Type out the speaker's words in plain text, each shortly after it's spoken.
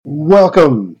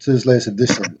Welcome to this latest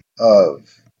edition of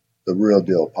the Real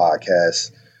Deal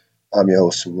Podcast. I'm your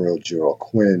host, Cyril,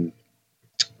 Gerald-Quinn.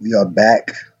 We are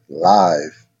back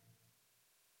live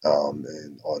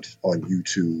and on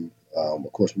YouTube.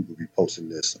 Of course, we will be posting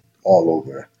this all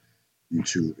over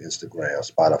YouTube, Instagram,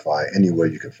 Spotify, anywhere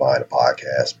you can find a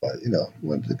podcast. But, we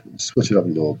wanted to switch it up a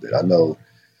little bit. I know,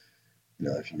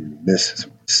 if you miss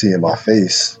seeing my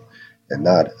face and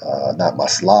not my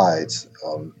slides,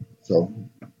 so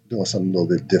doing something a little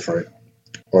bit different,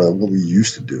 or what we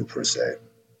used to do per se,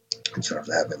 in terms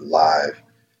of having live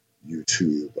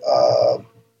YouTube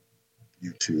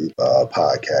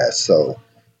podcast. So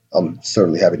I'm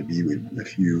certainly happy to be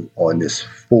with you on this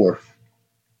 4th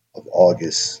of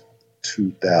August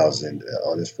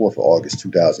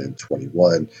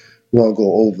 2021. We're gonna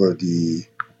go over the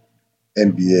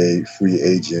NBA free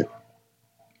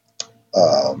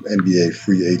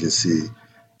agency.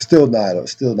 Still not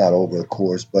over, of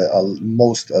course, but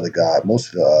most of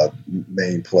the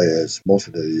main players, most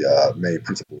of the main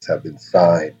principals have been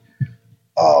signed.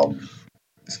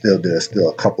 There's still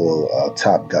a couple of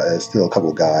top guys, still a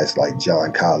couple of guys like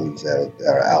John Collins that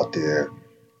are out there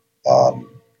from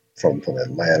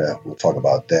Atlanta. We'll talk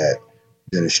about that.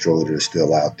 Dennis Schroeder is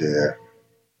still out there.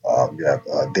 You have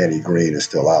Danny Green is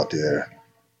still out there.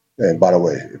 And by the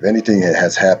way, if anything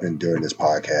has happened during this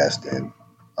podcast, then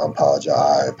I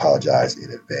apologize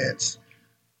in advance.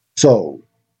 So,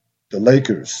 the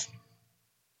Lakers.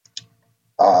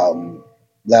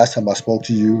 Last time I spoke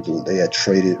to you, they had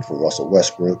traded for Russell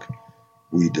Westbrook.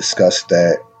 We discussed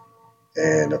that,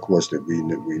 and of course, that we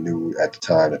knew at the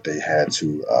time that they had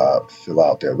to fill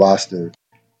out their roster,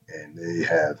 and they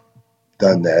have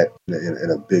done that in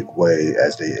a big way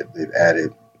as they've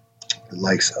added the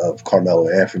likes of Carmelo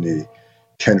Anthony,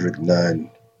 Kendrick Nunn,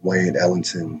 Wayne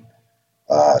Ellington,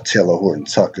 Taylor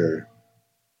Horton-Tucker,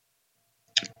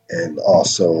 and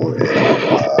also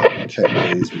Kent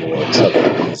Bazemore, Trevor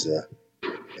Ariza,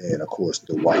 and of course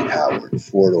Dwight Howard.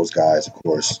 Four of those guys, of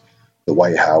course,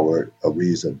 Dwight Howard,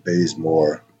 Ariza,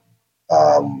 Bazemore,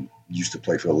 used to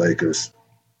play for the Lakers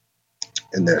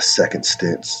in their second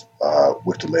stints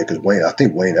with the Lakers. I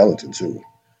think Wayne Ellington too.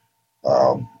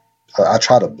 I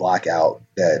try to block out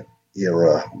that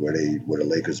era where the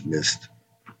Lakers missed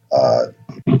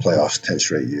playoffs 10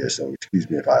 straight years. So excuse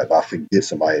me if I forget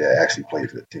somebody that actually played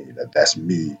for the team. That's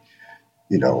me,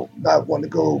 not wanting to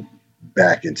go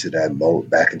back into that mode,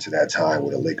 back into that time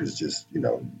where the Lakers just,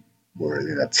 were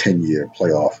in a 10-year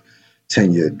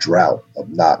drought of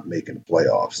not making the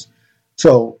playoffs.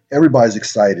 So everybody's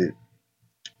excited.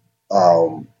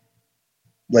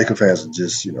 Laker fans are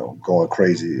just, going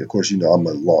crazy. Of course, I'm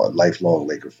a lifelong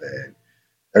Laker fan.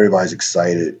 Everybody's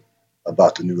excited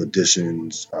about the new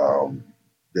additions.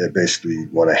 They basically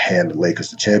want to hand the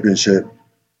Lakers the championship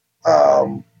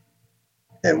and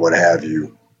what have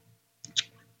you.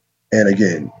 And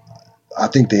again, I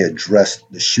think they addressed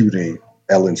the shooting.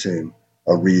 Ellington,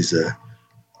 Ariza,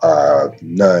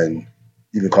 Nunn,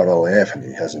 even Carmelo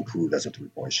Anthony has improved as a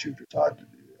three-point shooter. So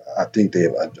I think they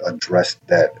have addressed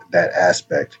that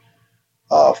aspect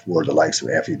for the likes of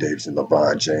Anthony Davis and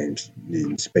LeBron James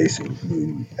needing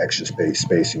extra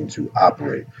spacing to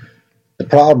operate. The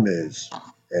problem is,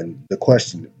 and the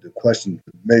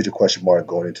major question mark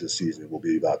going into the season will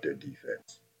be about their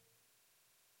defense.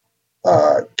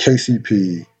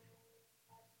 KCP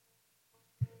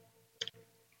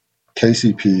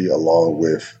along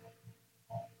with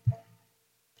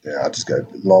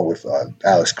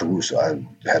Alex Caruso. I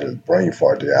had a brain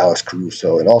fart there. Alex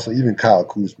Caruso and also even Kyle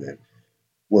Kuzma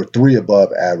were 3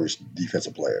 above average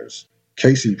defensive players.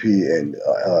 KCP and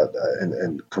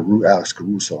Alex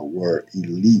Caruso were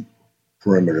elite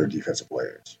perimeter defensive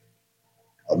players.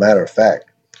 A matter of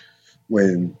fact,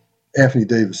 when Anthony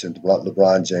Davis and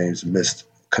LeBron James missed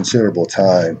considerable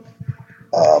time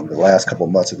the last couple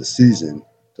of months of the season,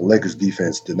 the Lakers'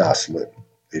 defense did not slip.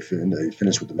 They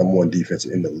finished with the number 1 defense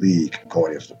in the league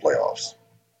going into the playoffs.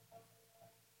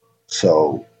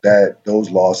 So those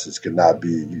losses cannot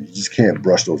be. You just can't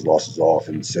brush those losses off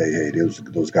and say, "Hey,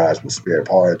 those guys were spare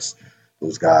parts."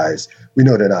 Those guys, we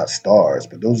know they're not stars,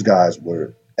 but those guys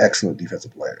were excellent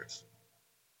defensive players.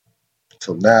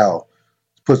 So now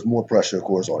it puts more pressure, of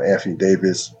course, on Anthony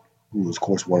Davis, who is, of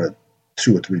course, one of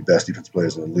 2 or 3 best defensive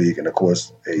players in the league, and of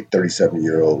course, a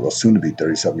 37-year-old, or soon-to-be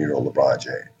 37-year-old LeBron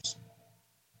James.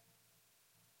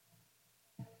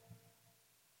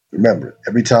 Remember,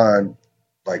 every time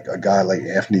like a guy like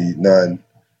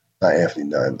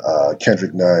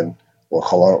Kendrick Nunn, or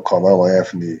Carmelo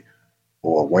Anthony,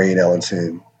 or Wayne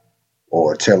Ellington,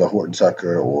 or Taylor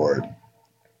Horton-Tucker, or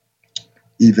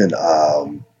even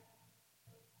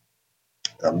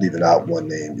I'm leaving out one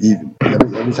name. Even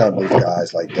every time those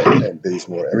guys like that and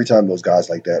Bazemore, every time those guys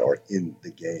like that are in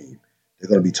the game, they're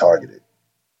going to be targeted.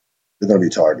 They're going to be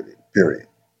targeted. Period.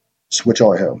 Switch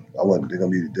on him. They're gonna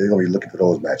be looking for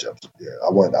those matchups. Yeah, I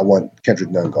want Kendrick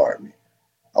Nunn guard me.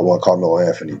 I want Carmelo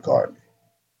Anthony guard me.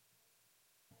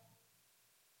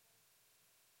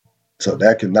 So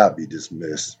that cannot be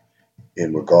dismissed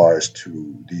in regards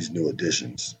to these new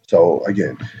additions. So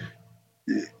again,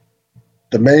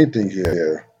 the main thing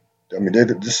here, I mean,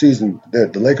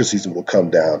 the Lakers season will come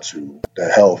down to the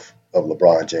health of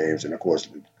LeBron James and of course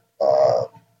uh,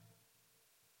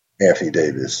 Anthony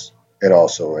Davis, and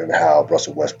also in how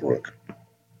Russell Westbrook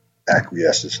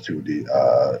acquiesces to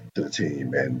the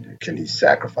team, and can he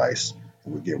sacrifice?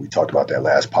 And again, we talked about that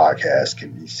last podcast.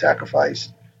 Can he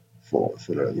sacrifice for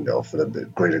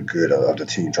the greater good of the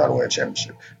team trying to win a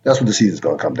championship? That's what the season's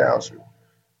going to come down to.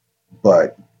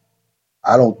 But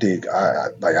I don't think I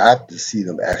have to see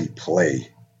them actually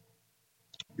play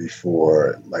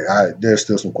before there's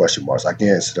still some question marks. I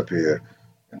can't sit up here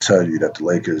and tell you that the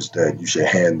Lakers that you should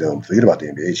hand them. Forget about the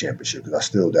NBA championship because I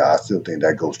still think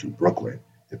that goes to Brooklyn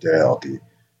if they're healthy.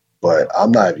 But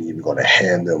I'm not even going to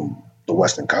hand them the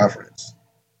Western Conference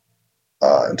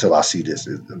until I see this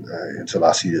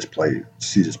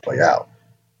play out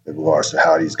in regards to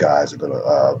how these guys are going to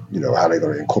how they're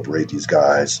going to incorporate these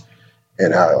guys,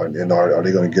 and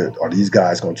are these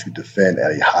guys going to defend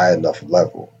at a high enough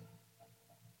level?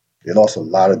 They lost a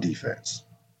lot of defense.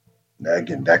 Now,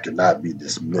 again, that cannot be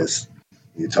dismissed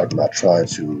when you're talking about trying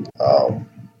to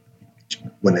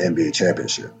win the NBA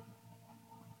championship.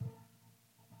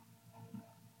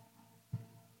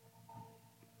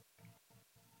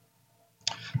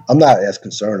 I'm not as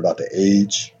concerned about the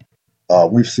age.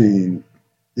 We've seen,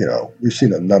 we've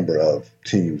seen a number of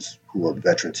teams who are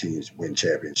veteran teams win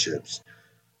championships.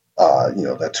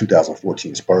 That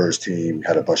 2014 Spurs team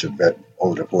had a bunch of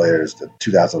older players. The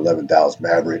 2011 Dallas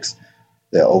Mavericks,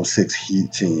 the '06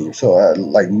 Heat team. So,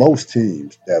 like most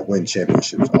teams that win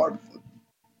championships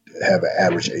have an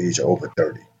average age of over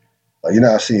 30. You're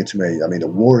not seeing too many. I mean, the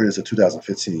Warriors of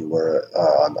 2015 were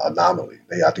an anomaly.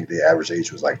 I think the average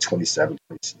age was like 27,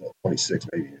 26,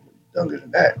 maybe younger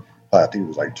than that. I think it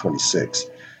was like 26.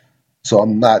 So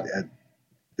I'm not.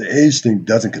 The age thing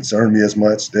doesn't concern me as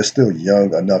much. They're still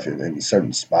young enough in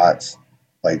certain spots,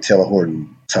 like Taylor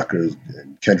Horton, Tucker,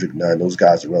 and Kendrick Nunn. Those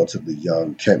guys are relatively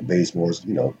young. Kent Bazemore's,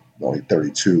 only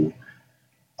 32.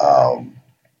 Um,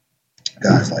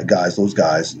 those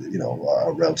guys,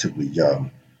 are relatively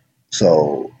young.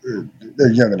 So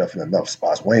they're young enough in enough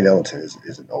spots. Wayne Ellington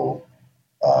isn't old.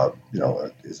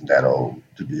 Isn't that old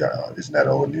to be? Isn't that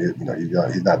old?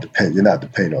 He's not depend. You're not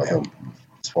depending on him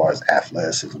as far as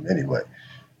athleticism anyway.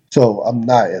 So I'm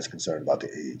not as concerned about the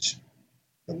age.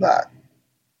 I'm not.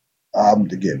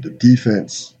 Again, the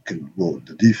defense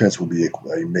will be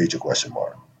a major question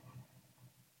mark,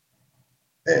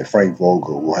 and Frank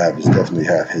Vogel will definitely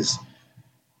have his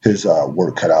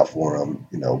work cut out for him,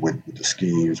 with the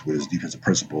schemes, with his defensive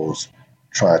principles,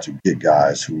 trying to get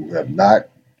guys who have not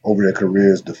over their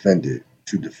careers defended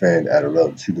to defend at a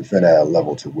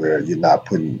level to where you're not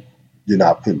putting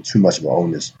too much of an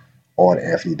onus on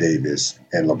Anthony Davis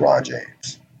and LeBron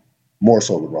James. More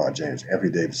so LeBron James.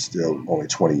 Anthony Davis is still only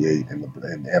 28,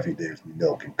 and Anthony Davis, we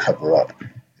know, can cover up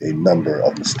a number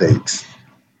of mistakes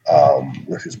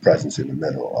with his presence in the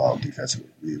middle defensively.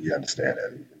 We understand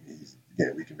that.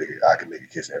 I can make a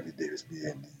case Anthony Davis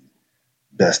being the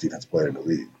best defensive player in the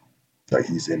league. Like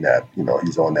he's in that,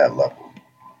 he's on that level.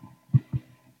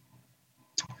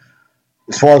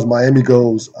 As far as Miami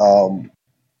goes,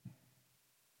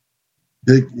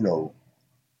 big,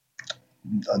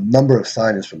 a number of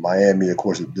signings from Miami. Of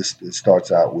course, it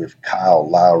starts out with Kyle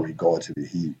Lowry going to the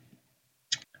Heat.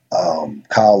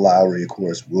 Kyle Lowry, of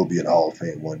course, will be in the Hall of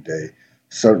Fame one day.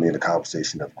 Certainly in the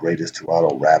conversation of greatest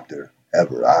Toronto Raptor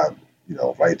ever.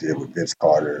 Right there with Vince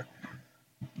Carter,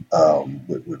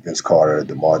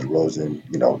 DeMar DeRozan,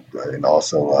 and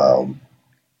also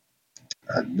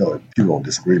I know people might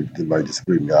disagree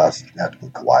with me. I have to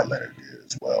put Kawhi Leonard there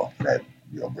as well. That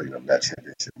bringing up that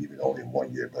championship even only in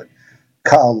 1 year, but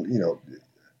Kyle,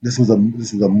 this was a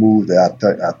move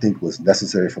that I think was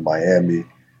necessary for Miami.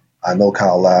 I know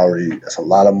Kyle Lowry. That's a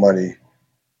lot of money.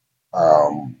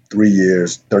 3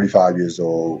 years, 35 years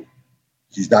old.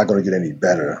 He's not going to get any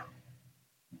better,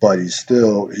 but he is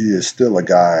still a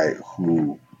guy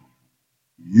who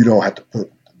you don't have to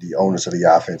put the onus of the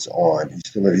offense on. He's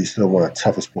still one of the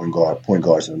toughest point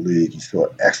guards in the league. He's still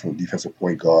an excellent defensive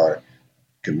point guard.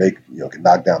 Can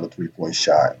knock down the 3-point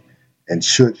shot, and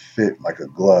should fit like a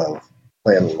glove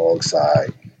playing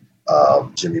alongside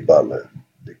Jimmy Butler.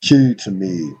 The key to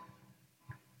me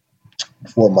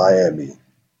for Miami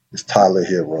is Tyler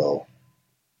Hero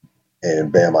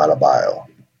and Bam Adebayo.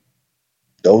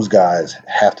 Those guys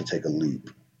have to take a leap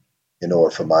in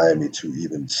order for Miami to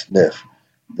even sniff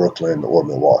Brooklyn or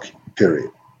Milwaukee.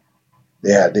 Period.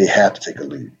 They have to take a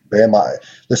leap.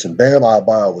 Listen, Bam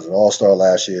Adebayo was an All-Star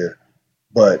last year,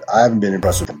 but I haven't been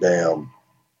impressed with Bam.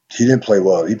 He didn't play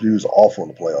well. He was awful in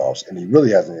the playoffs, and he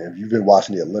really hasn't. If you've been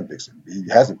watching the Olympics, he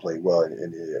hasn't played well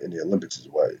in the Olympics as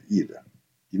well either.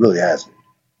 He really hasn't.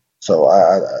 So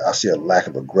I see a lack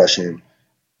of aggression.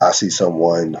 I see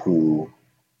someone who,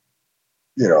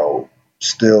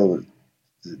 still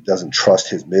doesn't trust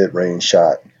his mid-range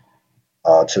shot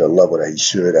to the level that he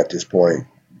should at this point.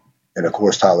 And of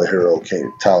course, Tyler Hero,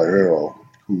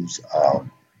 whose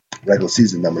regular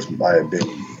season numbers might have been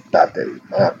not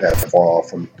that far off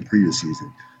from the previous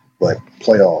season, but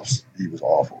playoffs he was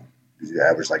awful. He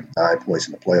averaged like 9 points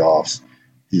in the playoffs.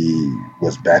 He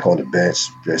was back on the bench,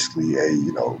 basically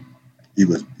he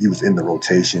was in the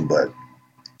rotation, but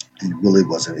he really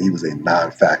wasn't. He was a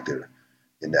non-factor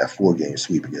in that 4-game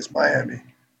sweep against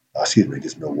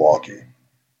against Milwaukee.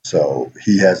 So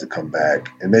he has to come back,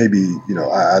 and maybe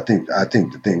I think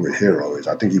the thing with Hero is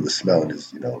I think he was smelling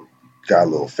his got a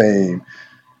little fame.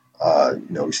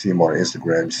 We see him on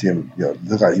Instagram. You see him,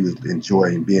 look like he was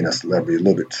enjoying being a celebrity a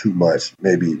little bit too much.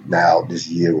 Maybe now this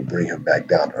year will bring him back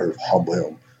down to earth, humble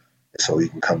him, so he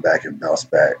can come back and bounce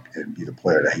back and be the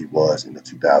player that he was in the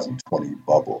 2020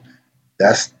 bubble.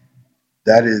 That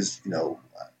is,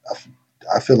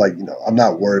 I feel like I'm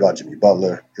not worried about Jimmy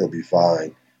Butler. He'll be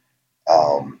fine.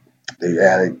 They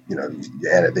added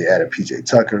PJ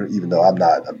Tucker, even though I'm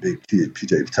not a big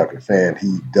PJ Tucker fan.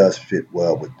 He does fit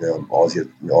well with them. All he has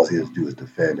to do is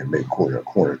defend and make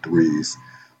corner threes,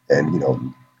 and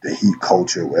the Heat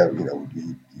culture, whatever.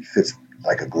 He fits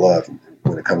like a glove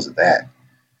when it comes to that.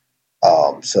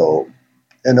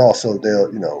 And also they're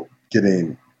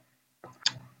getting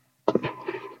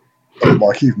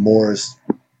Markieff Morris.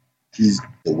 He's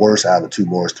the worst out of the two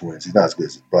Morris twins. He's not as good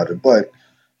as his brother, but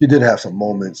he did have some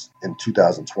moments in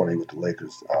 2020 with the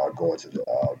Lakers going to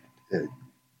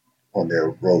on their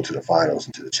road to the finals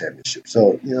and to the championship.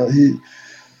 So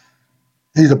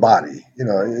he's a body.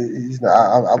 He's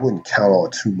not. I wouldn't count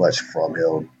on too much from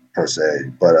him per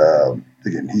se, but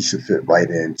again, he should fit right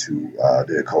into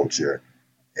their culture.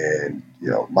 And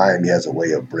Miami has a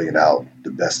way of bringing out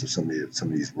the best of some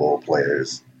of these role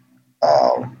players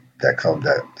that come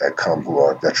who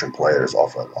are veteran players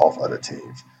off other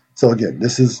teams. So again,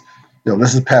 this is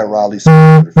Pat Riley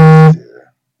swinging for the fences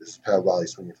here. This is Pat Riley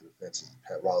swinging for the fences.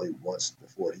 Pat Riley wants,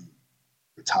 before he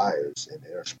retires and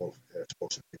Eric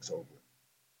Spoelstra takes over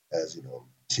as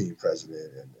team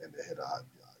president and the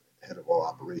head of all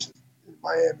operations in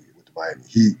Miami with the Miami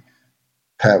Heat.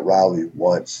 Pat Riley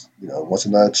wants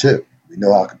another chip. We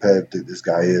know how competitive this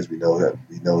guy is. We know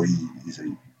he's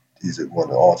one of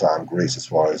the all-time greats as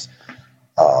far as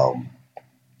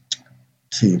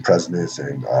team presidents,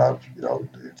 and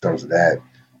in terms of that,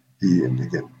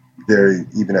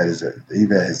 even at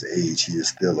his age, he is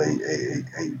still a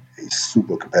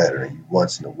super competitor. He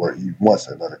wants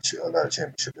another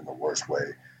championship in the worst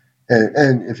way.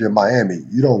 And if you're Miami,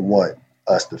 you don't want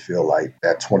us to feel like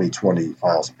that 2020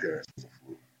 finals appearance was a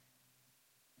fluke.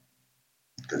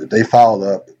 Because if they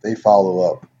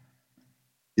follow up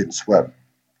getting swept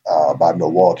by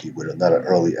Milwaukee with another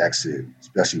early exit,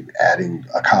 especially adding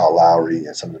a Kyle Lowry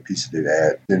and some of the pieces they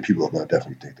add, then people are going to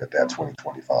definitely think that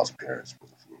 2020 finals appearance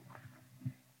was a fluke.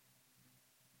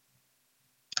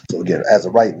 So again, as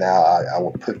of right now, I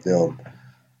will put them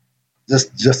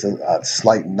just a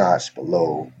slight notch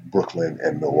below Brooklyn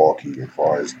and Milwaukee as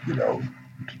far as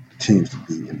teams to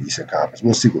beat in the Eastern Conference.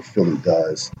 We'll see what Philly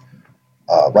does.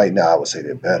 Right now, I would say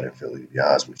they're better than Philly, to be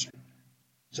honest with you.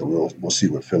 So we'll see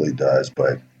what Philly does.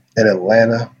 But in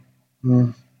Atlanta,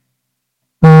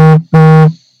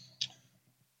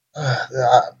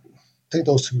 I think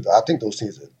those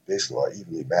teams are basically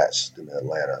evenly matched in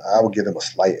Atlanta. I would give them a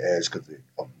slight edge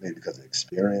maybe because of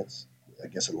experience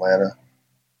against Atlanta.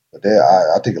 But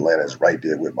I think Atlanta is right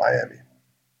there with Miami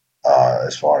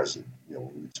as far as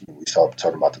when we start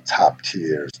talking about the top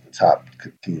tiers, the top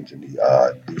teams in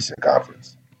the Eastern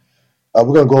Conference. We're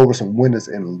going to go over some winners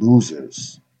and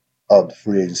losers of the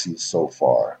free agency so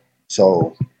far.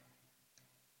 So,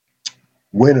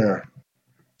 the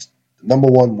number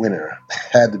one winner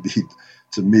had to be,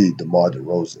 to me, DeMar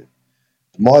DeRozan.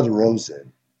 DeMar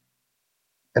DeRozan,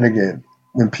 and again,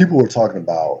 when people were talking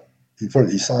about, he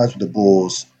signs with the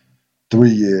Bulls, 3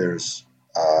 years,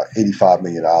 $85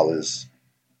 million.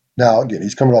 Now, again,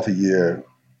 he's coming off a year,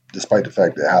 despite the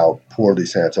fact that how poorly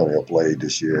San Antonio played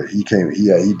this year. He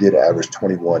did average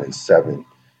 21 and 7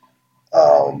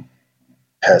 Um,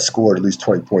 has scored at least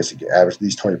 20 points a game, averaged at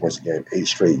least 20 points a game, 8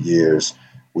 straight years.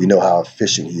 We know how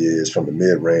efficient he is from the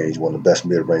mid-range, one of the best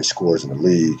mid-range scorers in the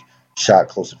league. Shot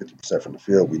close to 50% from the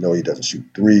field. We know he doesn't shoot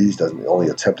threes, doesn't only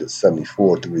attempted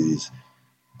 74 threes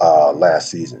last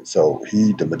season. So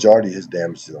the majority of his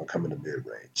damage is going to come in the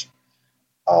mid-range.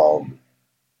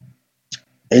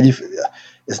 80,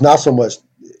 it's not so much,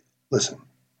 listen,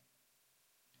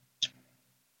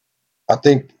 I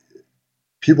think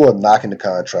people are knocking the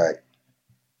contract.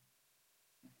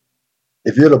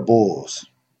 If you're the Bulls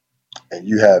and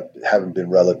you haven't been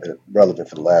relevant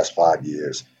for the last 5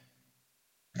 years,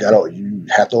 you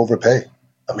have to overpay.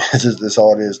 I mean, that's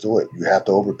all it is to it. You have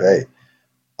to overpay.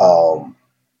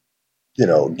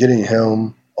 Getting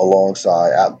him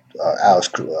alongside Alex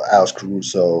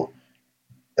Caruso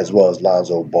as well as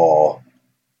Lonzo Ball,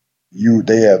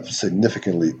 they have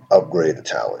significantly upgraded the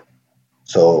talent.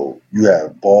 So you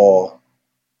have Ball,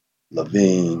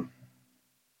 Levine,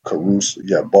 Caruso,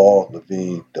 you have Ball,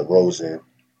 Levine, DeRozan.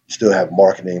 You still have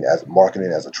marketing as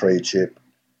a trade chip,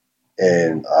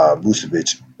 and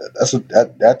Vucevic.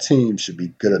 That team should be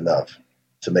good enough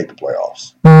to make the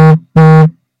playoffs.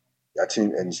 That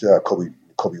team, and you still have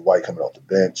Kobe White coming off the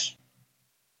bench.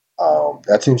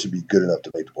 That team should be good enough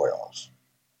to make the playoffs.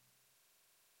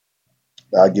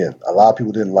 Now, again, a lot of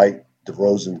people didn't like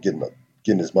DeRozan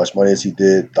getting as much money as he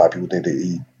did. A lot of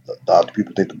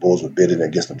people think the Bulls were bidding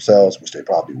against themselves, which they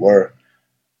probably were.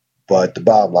 But the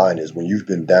bottom line is, when you've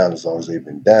been down as long as they've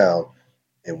been down,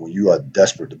 and when you are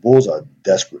desperate, the Bulls are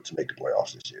desperate to make the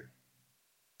playoffs this year.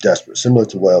 Desperate, similar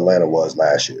to what Atlanta was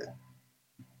last year.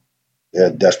 They're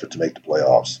desperate to make the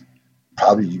playoffs.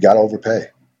 Probably you got to overpay,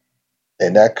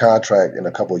 and that contract in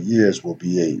a couple of years will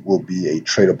be a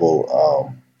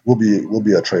tradable will be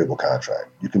a tradable contract.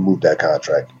 You can move that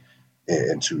contract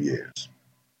in 2 years.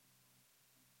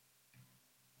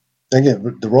 Again,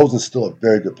 DeRozan's still a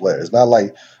very good player. It's not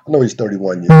like, I know he's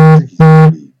 31 years. I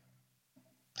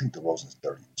think DeRozan's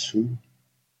 32.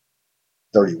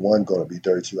 31, going to be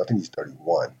 32. I think he's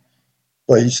 31.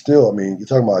 But he's still, I mean, you're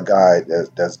talking about a guy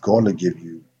that's going to give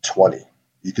you 20.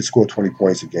 He can score 20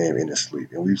 points a game in his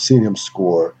sleep. And we've seen him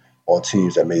score on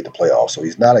teams that made the playoffs. So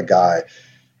he's not a guy,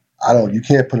 you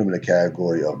can't put him in a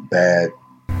category of bad,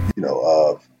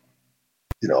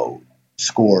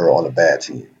 scorer on a bad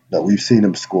team. No, we've seen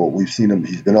him score. He's been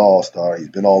an all-star. He's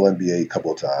been all-NBA a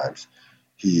couple of times.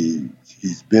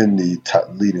 He's been the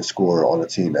leading scorer on a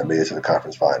team that made it to the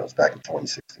conference finals back in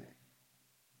 2016.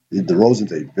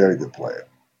 DeRozan's a very good player.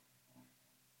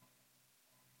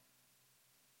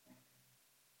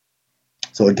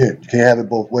 So again, you can't have it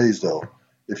both ways, though,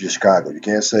 if you're Chicago. You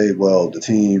can't say, well, the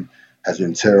team has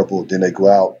been terrible, then they go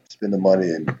out, spend the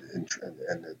money, and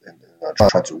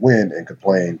try to win and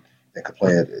complain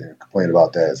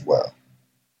about that as well.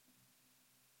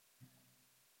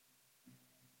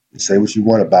 You say what you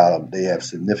want about them, they have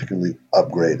significantly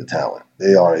upgraded the talent.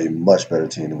 They are a much better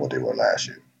team than what they were last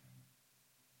year.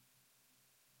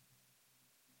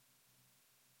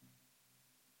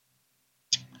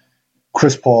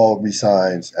 Chris Paul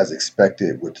resigns as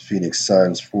expected with the Phoenix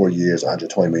Suns, 4 years,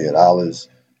 $120 million.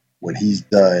 When he's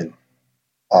done,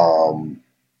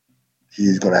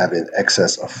 he's going to have in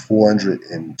excess of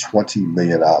 $420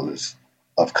 million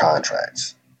of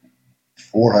contracts.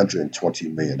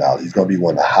 $420 million. He's going to be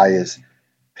one of the highest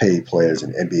paid players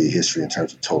in NBA history in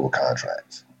terms of total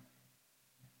contracts.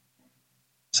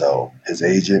 So his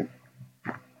agent,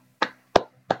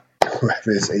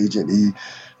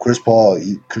 Chris Paul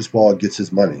gets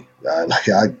his money.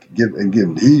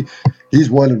 He's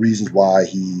one of the reasons why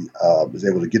he was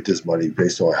able to get this money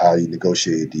based on how he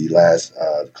negotiated the last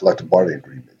collective bargaining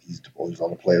agreement. He's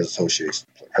on the Players Association,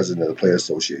 president of the Players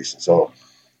Association. So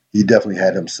he definitely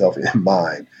had himself in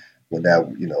mind when that,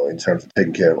 in terms of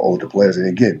taking care of older players. And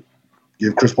again,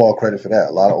 give Chris Paul credit for that.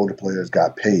 A lot of older players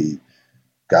got paid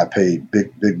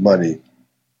big money.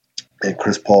 And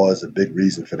Chris Paul is a big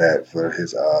reason for that, for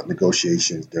his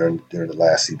negotiations during the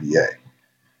last CBA.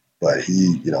 But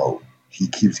he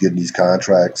keeps getting these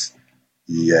contracts.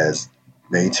 He has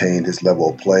maintained his level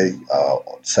of play.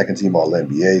 Second team All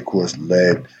NBA, of course,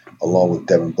 led along with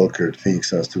Devin Booker, the Phoenix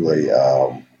Suns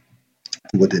to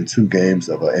within 2 games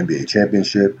of an NBA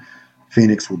championship.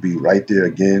 Phoenix will be right there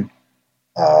again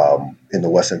in the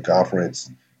Western Conference.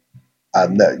 I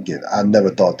never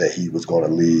thought that he was going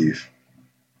to leave.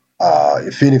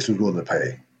 If Phoenix was willing to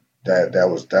pay, that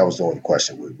was the only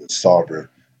question with Sarver,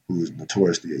 who is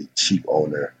notoriously a cheap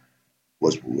owner,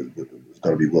 was going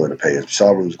to be willing to pay. If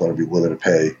Sarver was going to be willing to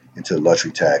pay into the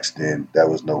luxury tax, then there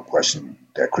was no question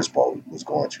that Chris Paul was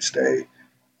going to stay.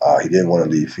 He didn't want to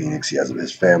leave Phoenix. He has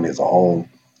his family as a home.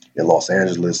 in Los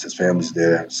Angeles. His family's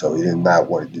there, so he did not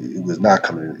want. He was not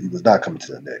coming. He was not coming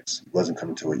to the Knicks. He wasn't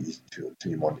coming to a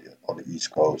team on the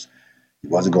East Coast. He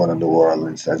wasn't going to New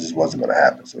Orleans. That just wasn't going to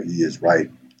happen. So he is right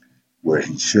where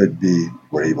he should be,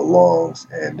 where he belongs,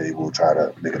 and they will try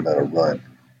to make another run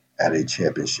at a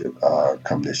championship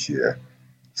come this year.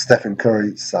 Stephen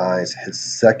Curry signs his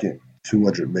second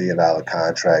 $200 million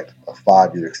contract, a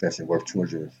 5-year extension worth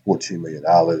 $214 million.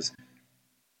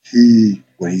 He,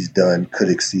 when he's done, could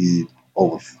exceed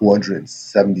over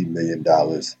 $470 million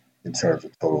in terms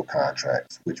of total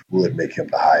contracts, which would make him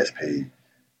the highest paid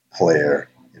player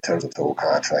in terms of total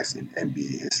contracts in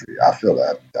NBA history. I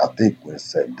think when it's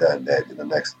said and done, that in the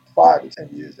next 5 to 10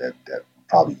 years, that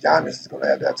probably Giannis is going to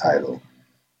have that title,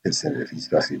 considered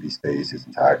especially if he stays his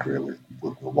entire career with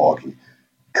Milwaukee.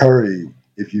 Curry,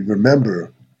 if you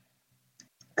remember,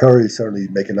 Curry is certainly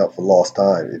making up for lost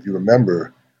time. If you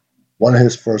remember, one of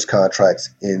his first contracts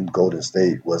in Golden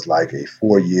State was like a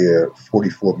 4-year,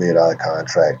 $44 million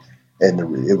contract, and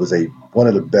it was one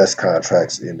of the best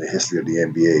contracts in the history of the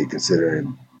NBA,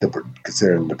 considering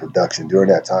the production during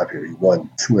that time period. He won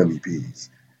 2 MVPs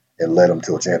and led them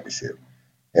to a championship.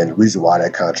 And the reason why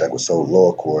that contract was so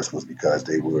low, of course, was because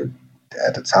they were,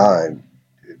 at the time,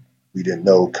 we didn't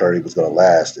know Curry was going to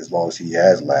last as long as he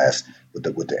has lasted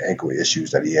with the ankle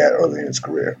issues that he had early in his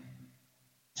career.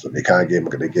 So they kind of gave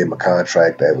him a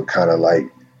contract that was kind of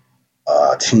like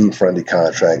a team-friendly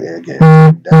contract. And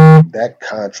again, that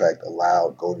contract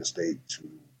allowed Golden State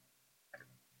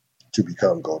to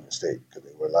become Golden State, because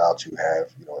they were allowed to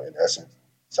have, in essence,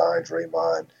 sign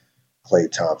Draymond, Klay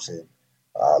Thompson.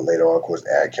 Later on, of course,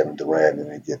 add Kevin Durant,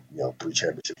 and then get 3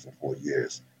 championships in 4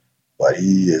 years. But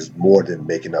he is more than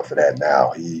making up for that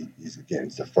now. He's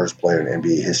the first player in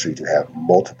NBA history to have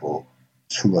multiple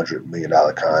 $200 million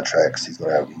contracts. He's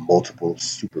going to have multiple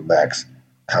supermax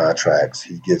contracts.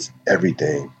 He gets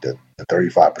everything. The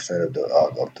 35% of the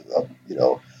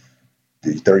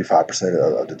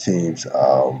 35% of the team's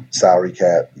salary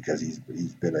cap, because he's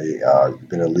been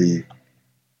a league.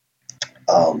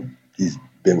 He's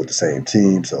been with the same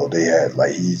team, so they had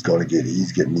he's getting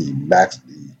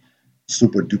the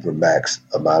super duper max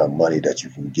amount of money that you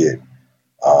can get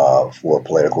for a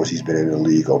player. Of course, he's been in the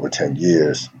league over 10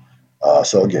 years.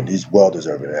 So again, he's well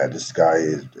deserving of that. This guy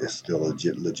is still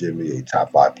legitimately a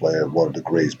top 5 player, one of the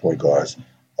greatest point guards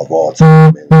of all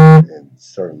time, and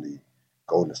certainly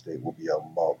Golden State will be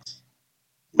amongst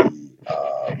the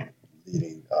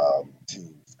leading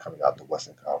teams coming out the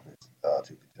Western Conference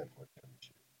to contend for a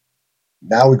championship.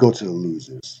 Now we go to the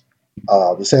losers,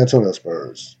 the San Antonio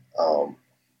Spurs.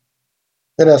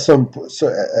 And at some point,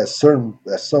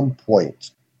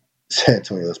 San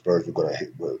Antonio Spurs were going to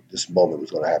hit. This moment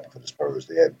was going to happen for the Spurs.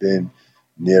 They had been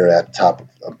near at the top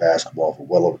of basketball for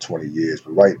well over 20 years.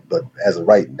 But as of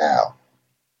right now,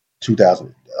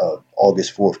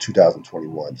 August 4th,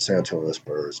 2021, the San Antonio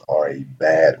Spurs are a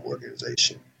bad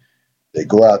organization. They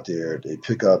go out there, they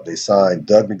sign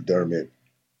Doug McDermott,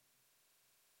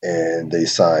 and they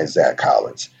sign Zach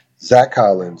Collins. Zach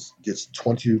Collins gets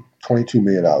 $22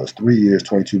 million, 3 years,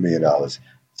 $22 million.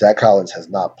 Zach Collins has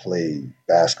not played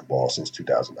basketball since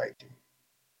 2019.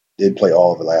 Didn't play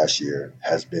all of it last year,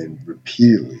 has been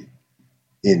repeatedly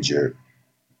injured.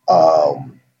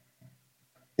 And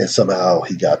somehow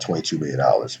he got $22 million,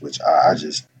 which I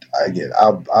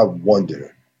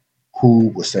wonder who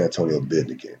was San Antonio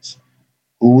bidding against.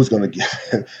 Who was going to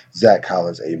give Zach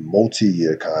Collins a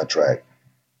multi-year contract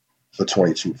for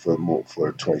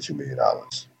 $22 million?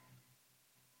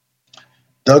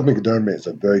 Doug McDermott is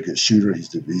a very good shooter.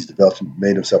 He's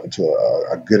made himself into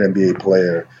a good NBA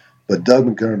player. But Doug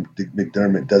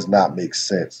McDermott does not make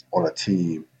sense on a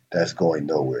team that's going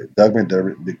nowhere. Doug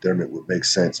McDermott would make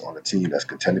sense on a team that's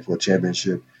contending for a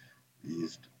championship.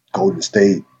 He's Golden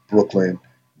State, Brooklyn,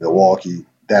 Milwaukee,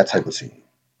 that type of team.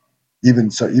 Even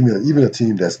a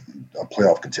team that's a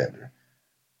playoff contender.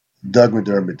 Doug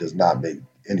McDermott does not make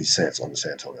any sense on the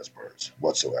San Antonio Spurs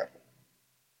whatsoever.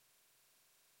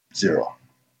 Zero.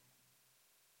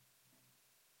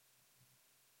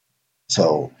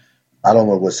 So I don't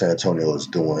know what San Antonio is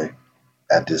doing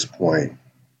at this point.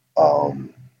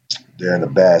 They're in a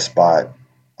bad spot.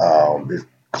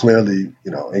 Clearly,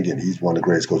 again, he's one of the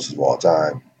greatest coaches of all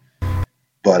time.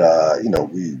 But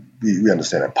we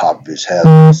understand that Popovich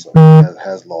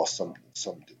has lost something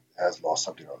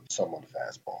on the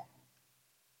fastball.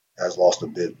 Has lost a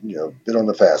bit on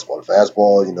the fastball. The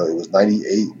fastball, it was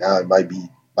 98. Now it might be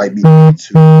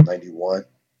 92, 91.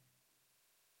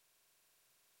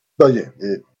 But yeah,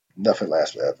 nothing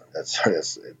lasts forever. That's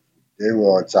it. They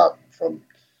were on top from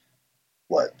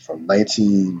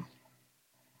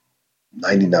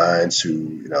 1999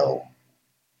 to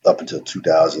up until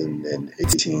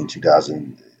 2018,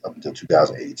 2000 up until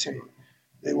 2018.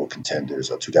 They were contenders,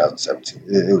 or 2017.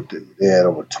 They had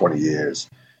over 20 years,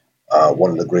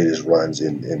 one of the greatest runs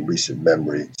in recent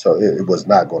memory. So it was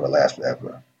not going to last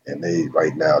forever. And they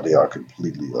right now they are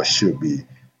completely, or should be,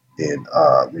 in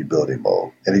rebuilding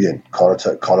mode. And again, call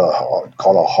a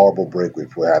horrible break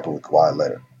with what happened with Kawhi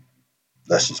Leonard.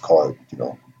 Let's just call it,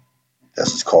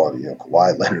 let's just call it,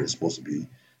 Kawhi Leonard is supposed to be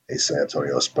a San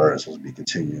Antonio Spurs, supposed to be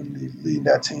continually leading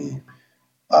that team,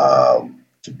 to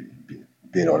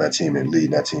being on that team and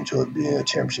leading that team to being a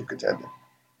championship contender.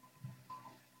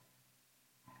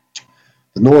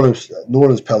 The New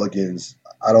Orleans Pelicans,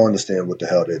 I don't understand what the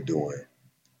hell they're doing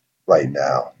right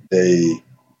now. They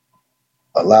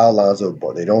allow Lonzo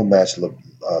Ball. They don't match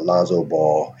Lonzo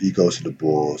Ball. He goes to the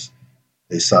Bulls.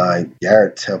 They sign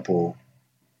Garrett Temple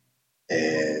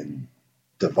and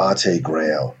Devontae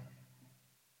Graham.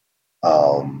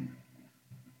 Um,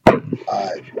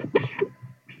 I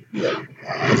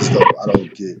I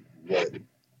don't get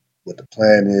what the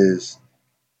plan is.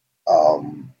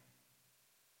 Um,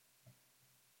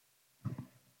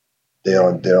 they're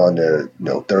on their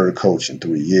third coach in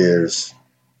 3 years.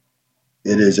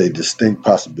 It is a distinct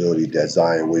possibility that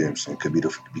Zion Williamson could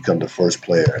become the first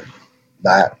player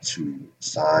not to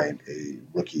sign a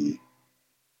rookie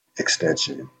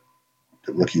extension,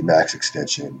 the rookie max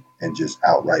extension, and just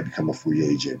outright become a free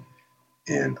agent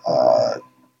in uh,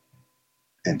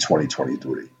 in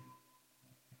 2023,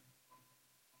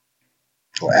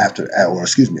 or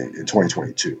excuse me, in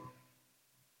 2022.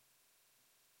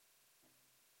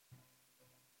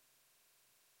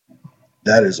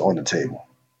 That is on the table,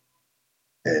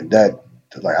 and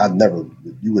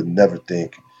you would never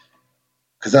think,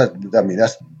 because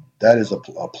that is a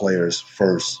player's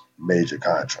first major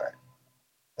contract.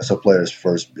 That's a player's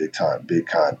first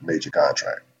major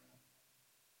contract.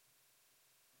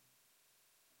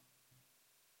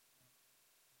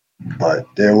 But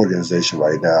their organization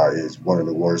right now is one of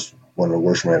the worst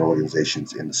ran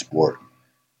organizations in the sport.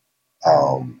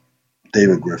 Um,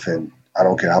 David Griffin, I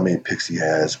don't care how many picks he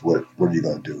has. What are you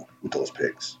going to do with those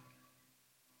picks?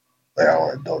 Like,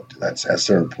 that's at a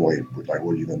certain point. Like,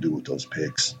 what are you going to do with those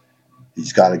picks?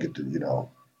 He's got to get the,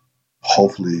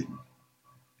 hopefully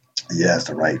he has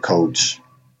the right coach.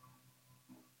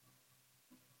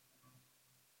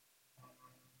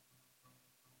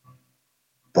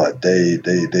 But they have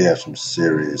they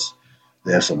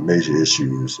have some major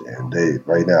issues, and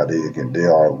right now they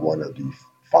are one of the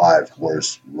five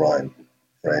worst run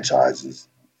franchises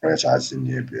in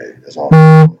the NBA. That's all.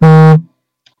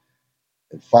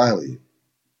 And finally,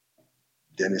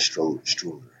 Dennis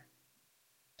Struder.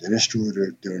 Dennis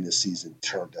Struder during the season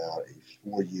turned down a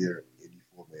 4-year,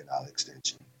 $84 million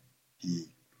extension. He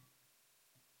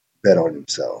bet on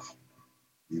himself.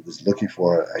 He was looking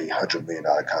for a $100 million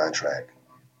contract,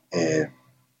 and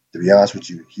to be honest with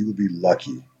you, he would be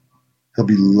lucky. He'll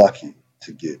be lucky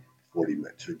to get 40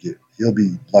 million. He'll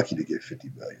be lucky to get 50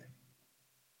 million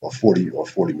or 40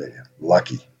 million.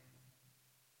 Lucky.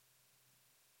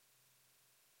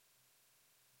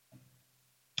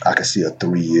 I could see a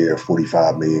 3-year,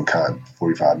 $45 million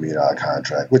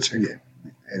contract, which again,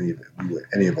 any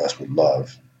of us would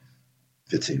love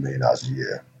 $15 million a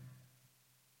year.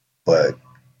 But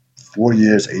 4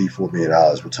 years, $84 million.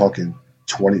 We're talking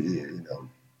 20,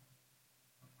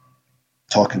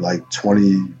 talking like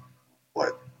 21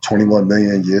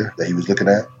 million a year that he was looking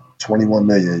at. 21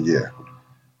 million a year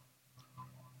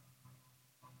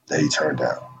that he turned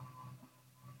down.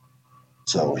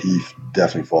 So he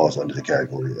definitely falls under the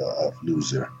category of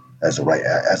loser as of right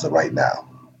now.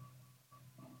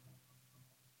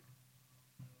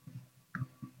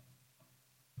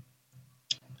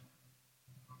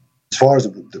 As far as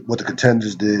what the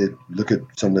contenders did, look at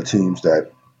some of the teams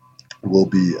that will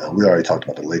be. We already talked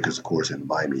about the Lakers, of course, and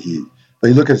Miami Heat. But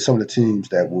you look at some of the teams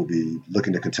that will be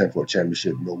looking to contend for a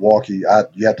championship. Milwaukee, you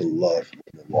have to love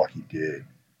what Milwaukee did.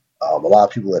 A lot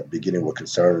of people at the beginning were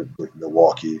concerned with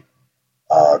Milwaukee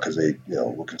because they,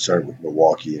 were concerned with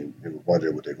Milwaukee and they were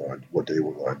wondering what they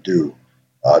were going to do.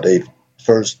 They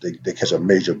catch a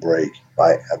major break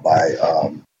by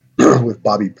with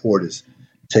Bobby Portis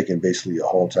taking basically a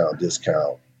hometown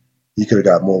discount. He could have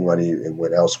got more money and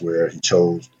went elsewhere. He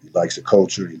chose. He likes the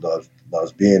culture. He loves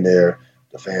being there.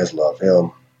 The fans love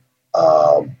him.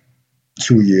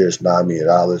 2 years, $9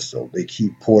 million. So they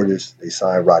keep Portis. They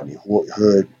signed Rodney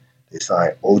Hood. They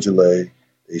signed Ojale.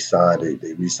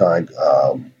 They re-signed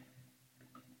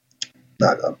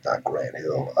not Grant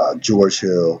Hill, George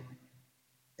Hill,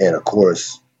 and of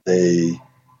course their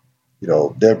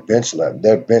bench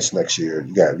next year.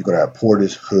 You're gonna have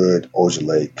Portis, Hood,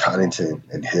 Ojale, Connington,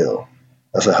 and Hill.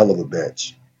 That's a hell of a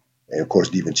bench. And of course,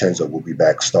 DiVincenzo will be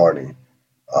back starting.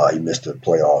 He missed the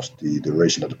playoffs, the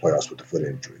duration of the playoffs with the foot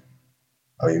injury.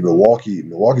 I mean,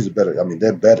 Milwaukee's a better. I mean,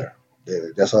 they're better.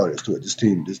 That's all there is to it. This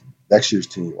team, this next year's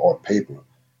team on paper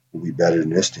will be better than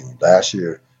this team. Last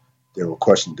year, there were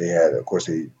questions they had. Of course,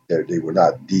 they were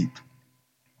not deep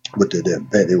with their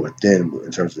bench. They were thin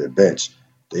in terms of their bench.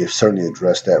 They've certainly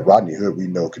addressed that. Rodney Hood, we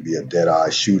know, can be a dead eye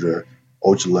shooter.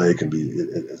 Ochale can be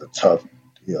is a tough,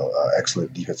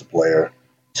 excellent defensive player,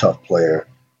 tough player.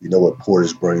 You know what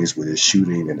Portis brings with his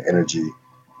shooting and energy.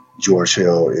 George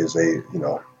Hill is a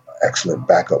excellent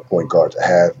backup point guard to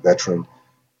have, veteran.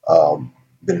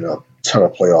 Been in a ton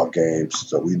of playoff games,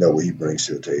 so we know what he brings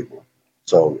to the table.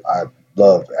 So I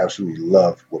absolutely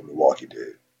love what Milwaukee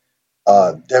did.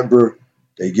 Denver,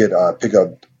 they get pick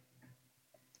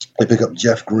up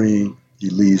Jeff Green. He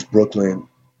leaves Brooklyn.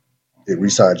 They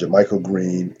re-sign Jermichael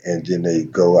Green, and then they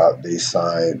go out. They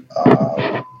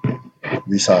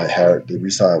re-sign Harris. They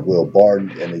re-sign Will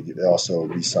Barton, and they also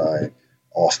re-sign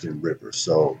Austin Rivers.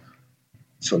 So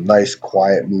some nice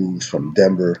quiet moves from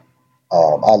Denver.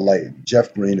 I like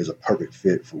Jeff Green is a perfect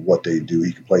fit for what they do.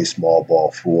 He can play small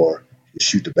ball four, he can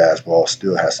shoot the basketball,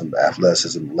 still has some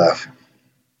athleticism left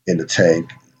in the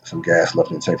tank, some gas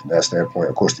left in the tank from that standpoint.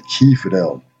 Of course, the key for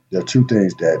them, there are two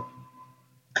things that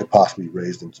could possibly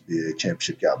raise them to be a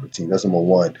championship caliber team. That's number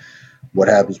one, what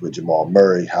happens with Jamal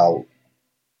Murray, how,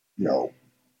 you know,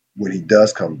 when he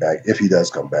does come back, if he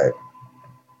does come back,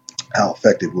 how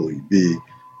effective will he be?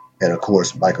 And of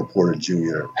course, Michael Porter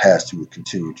Jr. has to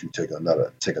continue to take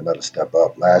another step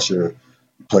up. Last year,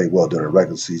 he played well during the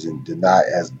regular season. Did not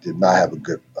have a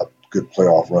good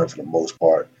playoff run for the most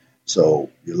part.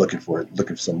 So you're looking for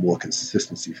some more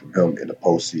consistency from him in the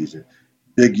postseason.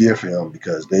 Big year for him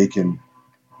because they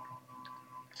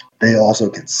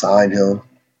also can sign him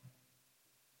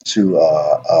to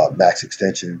a max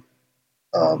extension.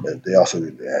 And they also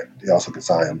can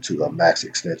sign him to a max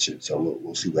extension. So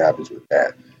we'll see what happens with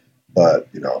that. But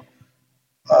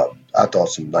I thought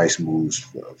some nice moves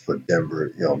for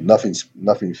Denver.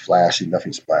 Nothing flashy,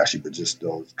 nothing splashy, but just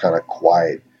those kind of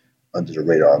quiet, under the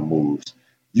radar moves.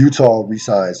 Utah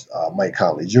resigns Mike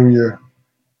Conley Jr.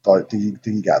 Think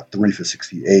he got 3 for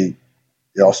 68.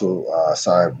 They also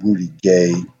signed Rudy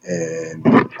Gay and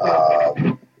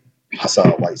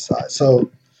Hassan Whiteside.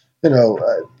 So you know,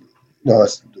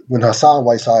 when Hassan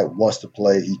Whiteside wants to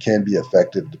play, he can be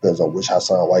effective. Depends on which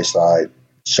Hassan Whiteside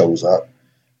shows up.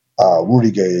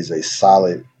 Rudy Gay is a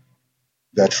solid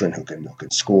veteran who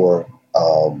can score.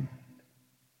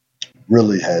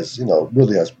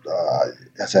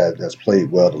 Has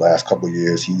played well the last couple of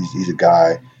years. He's a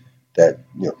guy that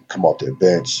come off their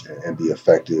bench and be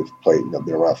effective. Played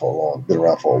been around for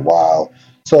a while.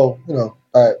 So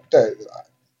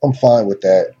I'm fine with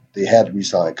that. They had to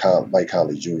re-sign Mike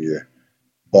Conley Jr.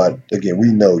 But again,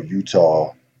 we know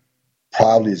Utah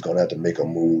probably is going to have to make a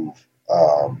move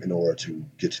in order to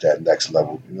get to that next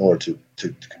level, in order to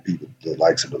compete with the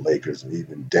likes of the Lakers and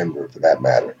even Denver for that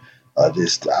matter. I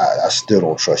still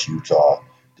don't trust Utah,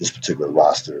 this particular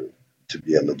roster, to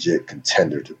be a legit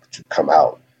contender to come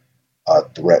out a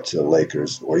threat to the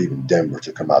Lakers or even Denver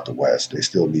to come out the West. They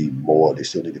still need more. They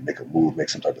still need to make a move, make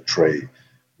some type of trade.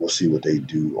 We'll see what they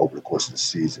do over the course of the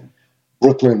season.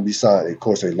 Brooklyn re-signed. Of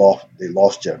course, they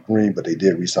lost Jeff Green, but they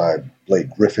did re-sign Blake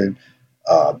Griffin,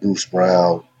 Bruce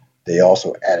Brown. They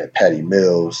also added Patty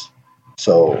Mills.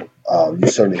 So you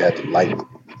certainly had to like it.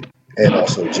 And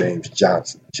also James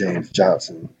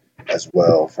Johnson as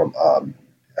well from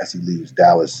as he leaves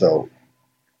Dallas. So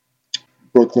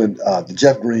Brooklyn, the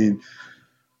Jeff Green,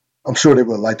 I'm sure they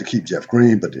would like to keep Jeff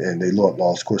Green, and they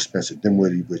lost, of course, Spencer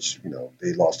Dinwiddie, which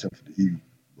they lost him he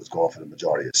was gone for the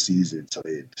majority of the season, so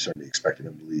they certainly expected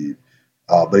him to leave.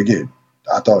 But again,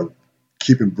 I thought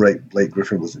keeping Blake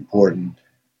Griffin was important.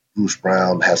 Bruce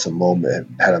Brown had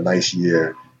had a nice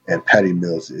year, and Patty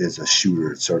Mills is a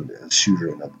shooter, certainly a shooter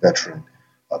and a veteran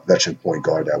point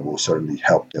guard that will certainly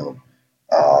help them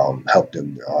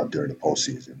during the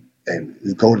postseason. And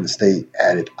Golden State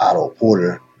added Otto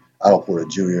Porter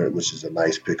Jr., which is a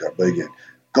nice pickup. But again,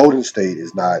 Golden State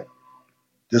is not.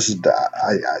 This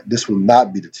will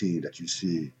not be the team that you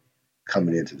see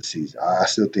coming into the season. I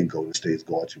still think Golden State is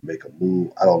going to make a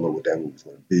move. I don't know what that move is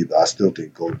going to be, but I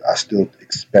still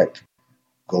expect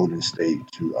Golden State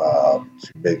to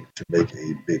make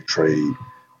a big trade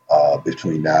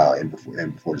between now and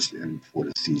before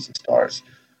the season starts.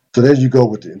 So there you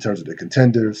go in terms of the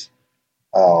contenders.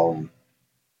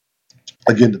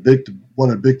 Again, one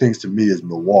of the big things to me is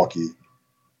Milwaukee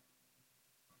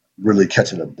really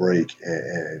catching a break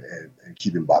and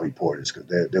keeping Bobby Portis,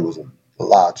 because there was a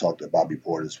lot of talk that Bobby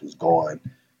Portis was gone.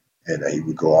 and he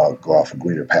would go out for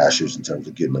greener pastures in terms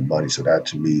of getting the money. So that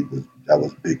to me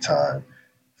was big time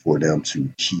for them to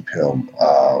keep him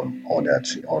on that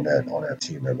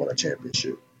team that won a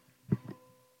championship.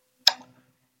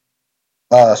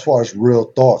 As far as real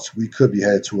thoughts, we could be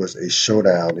headed towards a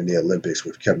showdown in the Olympics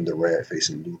with Kevin Durant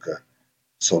facing Luka.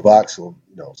 Slovakia,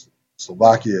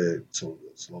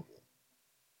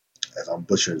 as I'm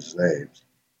butchering his names,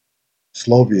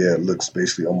 Slovenia looks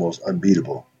basically almost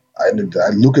unbeatable.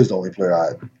 Luka's the only player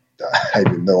I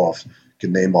even know of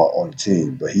can name on the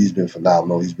team, but he's been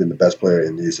phenomenal. He's been the best player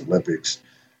in these Olympics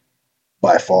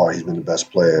by far. He's been the best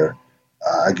player.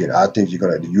 Again, I think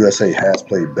the USA has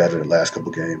played better the last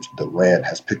couple games. Durant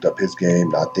has picked up his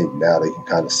game. I think now they can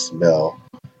kind of smell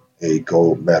a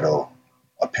gold medal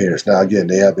appearance. Now, again,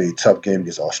 they have a tough game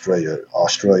against Australia.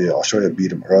 Australia beat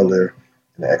them earlier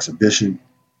in the exhibition.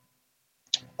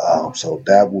 So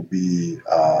that will be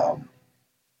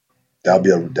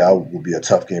a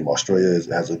tough game. Australia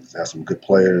has some good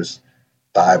players.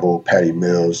 Thibault, Patty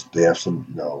Mills. They have some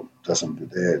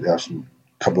they have some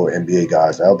couple of NBA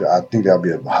guys. I think that'll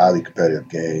be a highly competitive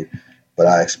game. But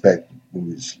I expect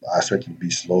it to be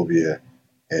Slovenia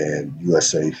and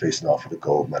USA facing off for the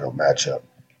gold medal matchup.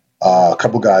 A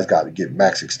couple guys got to get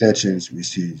max extensions. We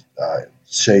see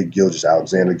Shai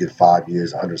Gilgeous-Alexander get 5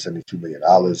 years, $172 million.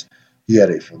 He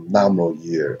had a phenomenal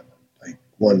year, like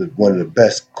one of the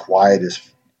best,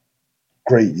 quietest,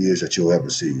 great years that you'll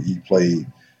ever see. He played.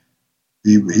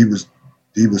 He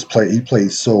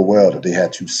played so well that they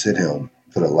had to sit him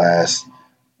for the last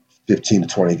 15 to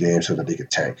 20 games so that they could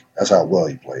tank. That's how well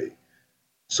he played.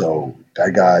 So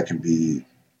that guy can be.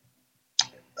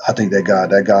 I think that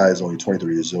guy is only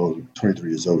 23 years old. 23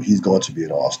 years old. He's going to be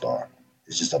an all-star.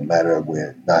 It's just a matter of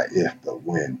when, not if, but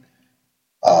when.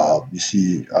 You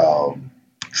see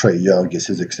Trey Young gets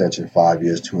his extension, 5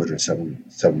 years,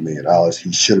 $207 million.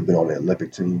 He should have been on the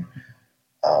Olympic team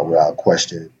without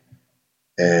question.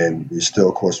 And we're still,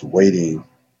 of course, waiting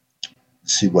to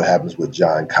see what happens with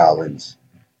John Collins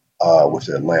with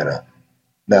Atlanta.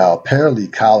 Now, apparently,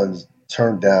 Collins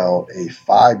turned down a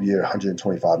 5-year,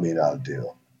 $125 million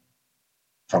deal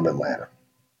from Atlanta.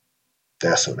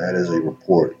 That is a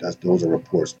report. Those are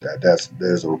reports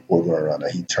there's a report going around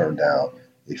that he turned down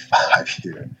a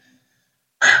 5-year,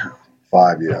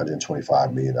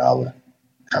 $125 million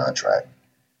contract.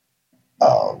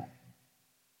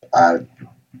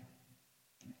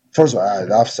 First of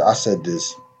all, I said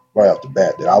this right off the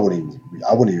bat that I wouldn't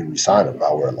even resign him if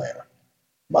I were Atlanta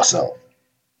myself.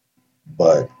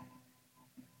 But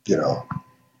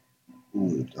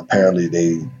apparently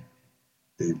they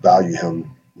value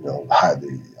him,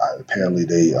 highly. Apparently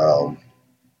they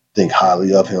think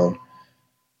highly of him.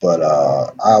 But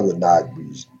I would not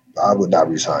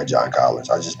resign John Collins.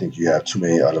 I just think you have too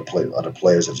many other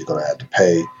players that you're going to have to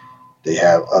pay. They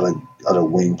have other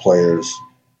wing players.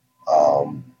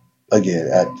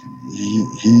 Again,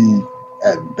 he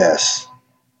at best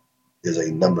is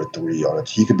a number 3 on it.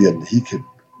 He could be a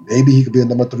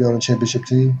number 3 on a championship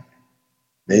team.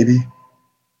 Maybe.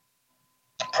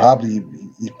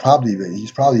 He's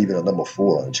probably even a number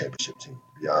 4 on a championship team,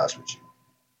 to be honest with you.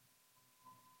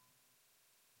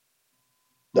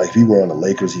 Like if he were on the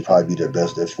Lakers, he'd probably be their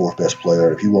 4th best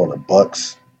player. If he were on the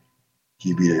Bucks,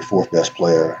 he'd be their 4th best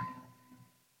player.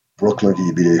 Brooklyn,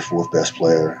 he'd be their 4th best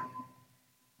player.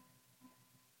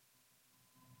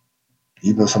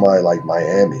 Even somebody like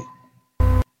Miami.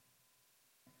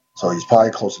 So he's probably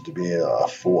closer to being a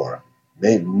 4,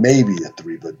 maybe a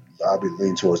 3, but I'll be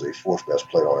leaning towards a 4th best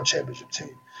player on a championship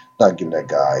team. Not giving that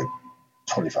guy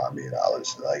 $25 million.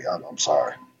 Like I'm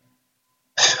sorry.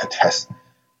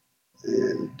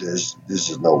 There's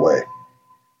just no way.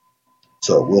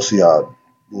 So we'll see how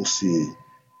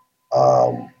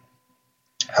long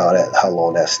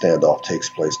that standoff takes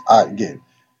place. I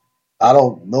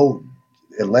don't know.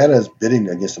 Atlanta is bidding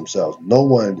against themselves. No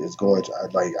one is going to I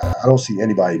don't see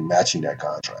anybody matching that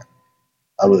contract.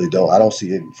 I really don't. I don't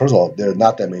see it. First of all, there are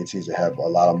not that many teams that have a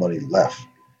lot of money left.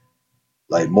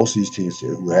 Like most of these teams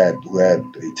who had a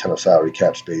ton of salary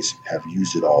cap space have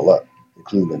used it all up,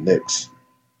 including the Knicks.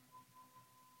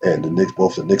 And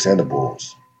both the Knicks and the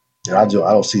Bulls. And I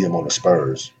don't see him on the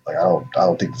Spurs. Like I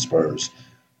don't think the Spurs.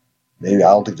 Maybe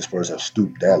I don't think the Spurs have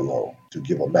stooped that low to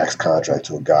give a max contract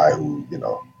to a guy who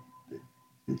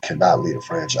cannot lead a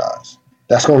franchise.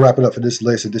 That's going to wrap it up for this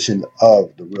latest edition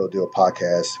of the Real Deal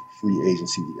Podcast,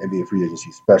 NBA free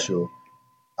agency special.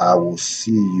 I will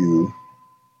see you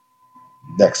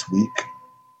next week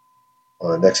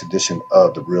on the next edition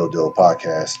of the Real Deal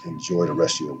Podcast. Enjoy the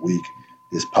rest of your week.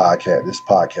 This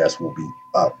podcast will be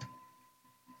up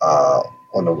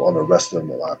on the rest of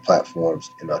my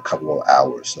platforms in a couple of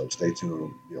hours. So stay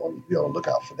tuned. Be on the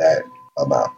lookout for that. I'm out.